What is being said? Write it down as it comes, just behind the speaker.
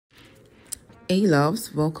Hey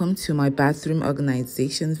loves, welcome to my bathroom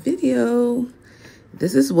organization video.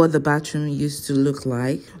 This is what the bathroom used to look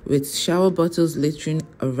like, with shower bottles littering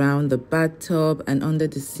around the bathtub and under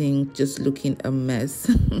the sink, just looking a mess.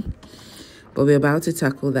 But we're about to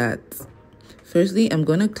tackle that. Firstly, I'm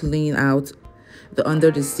gonna clean out the under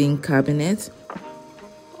the sink cabinet.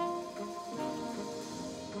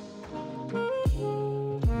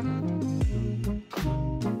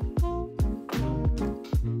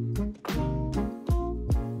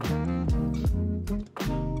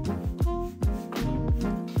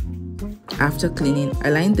 After cleaning, I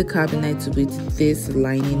lined the cabinet with this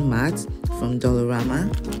lining mat from Dollarama.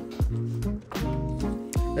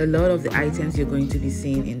 A lot of the items you're going to be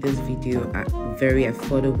seeing in this video are very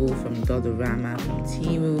affordable from Dollarama, from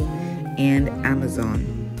Temu, and Amazon.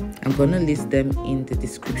 I'm going to list them in the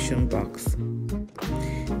description box.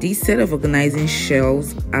 These set of organizing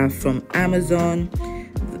shelves are from Amazon.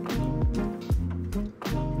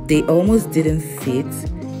 They almost didn't fit.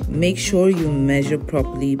 Make sure you measure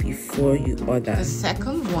properly before you order. The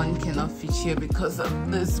second one cannot fit here because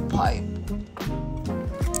of this pipe.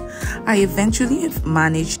 I eventually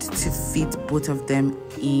managed to fit both of them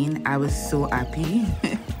in. I was so happy.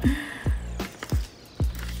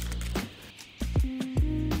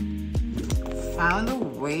 Found a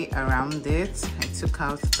way around it. I took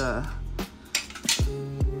out the...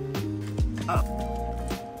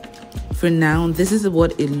 For now, this is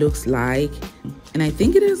what it looks like. And I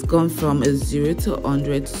think it has gone from a 0 to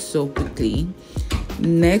 100 so quickly.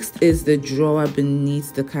 Next is the drawer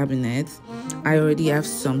beneath the cabinet. I already have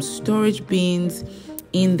some storage bins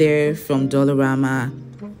in there from Dollarama.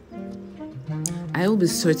 I will be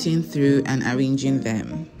sorting through and arranging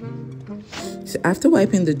them. So after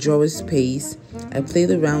wiping the drawer space, I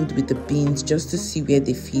played around with the bins just to see where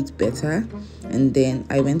they fit better. And then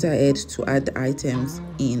I went ahead to add the items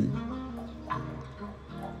in.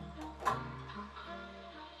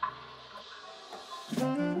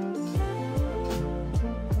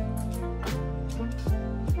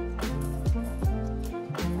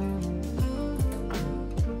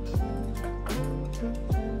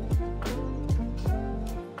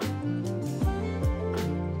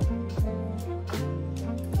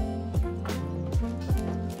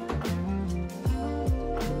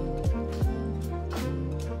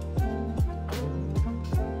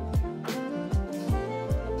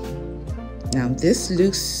 Now this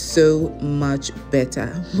looks so much better.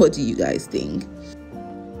 What do you guys think?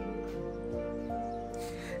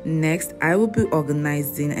 Next, I will be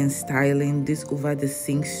organizing and styling this over the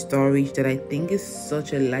sink storage that I think is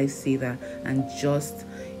such a lifesaver and just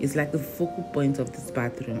is like the focal point of this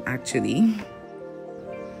bathroom actually.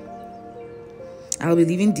 I'll be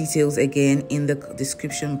leaving details again in the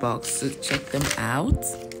description box, so check them out.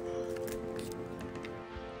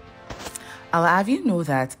 I'll have you know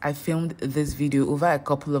that I filmed this video over a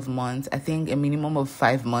couple of months. I think a minimum of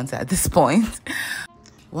 5 months at this point.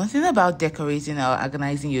 One thing about decorating or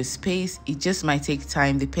organizing your space, it just might take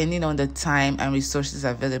time depending on the time and resources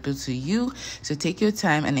available to you. So take your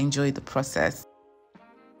time and enjoy the process.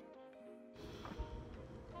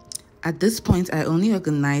 At this point, I only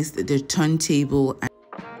organized the turntable and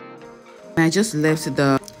I just left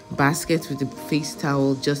the basket with the face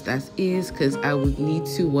towel just as is because I would need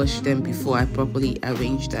to wash them before I properly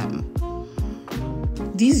arrange them.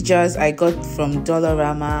 These jars I got from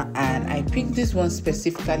Dollarama, and I picked this one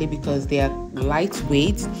specifically because they are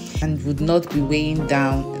lightweight and would not be weighing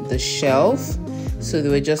down the shelf, so they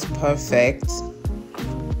were just perfect.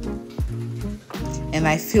 And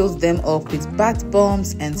I filled them up with bath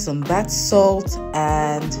bombs and some bath salt,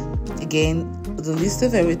 and again, the list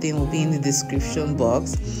of everything will be in the description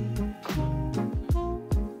box.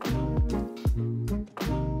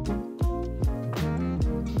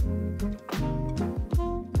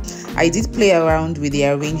 I did play around with the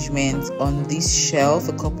arrangement on this shelf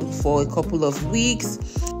for a couple of weeks.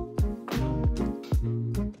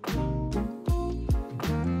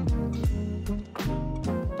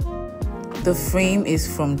 The frame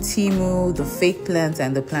is from Temu, the fake plant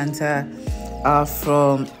and the planter are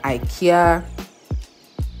from IKEA.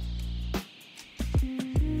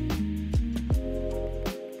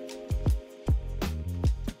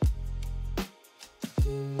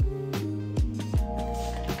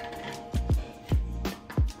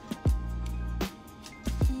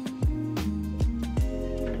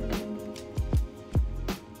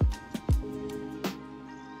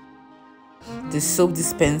 The soap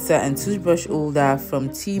dispenser and toothbrush holder from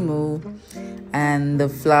Temu, and the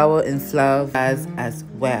flower and flower vase as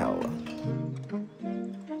well.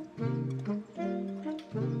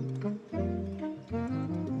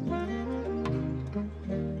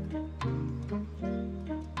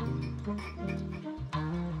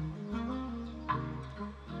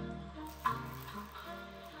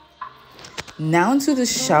 Now to the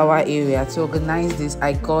shower area. To organize this,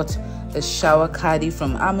 I got a shower caddy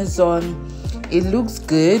from Amazon. It looks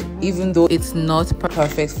good, even though it's not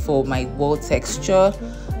perfect for my wall texture.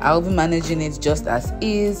 I'll be managing it just as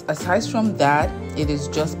is. Aside from that, it is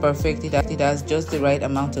just perfect. It has just the right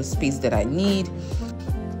amount of space that I need.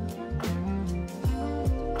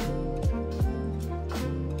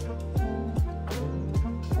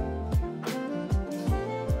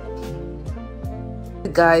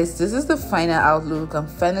 Guys, this is the final outlook. I'm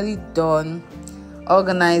finally done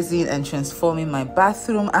organizing and transforming my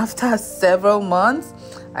bathroom after several months.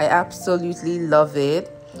 I absolutely love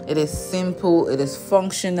it. It is simple, it is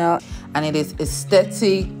functional, and it is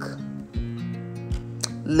aesthetic.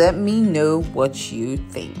 Let me know what you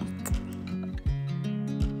think.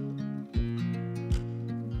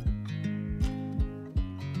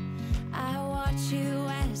 I watch you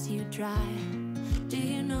as you drive. Do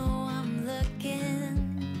you know I'm looking?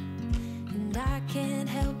 And I can't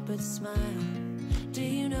help but smile. Do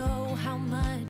you know how much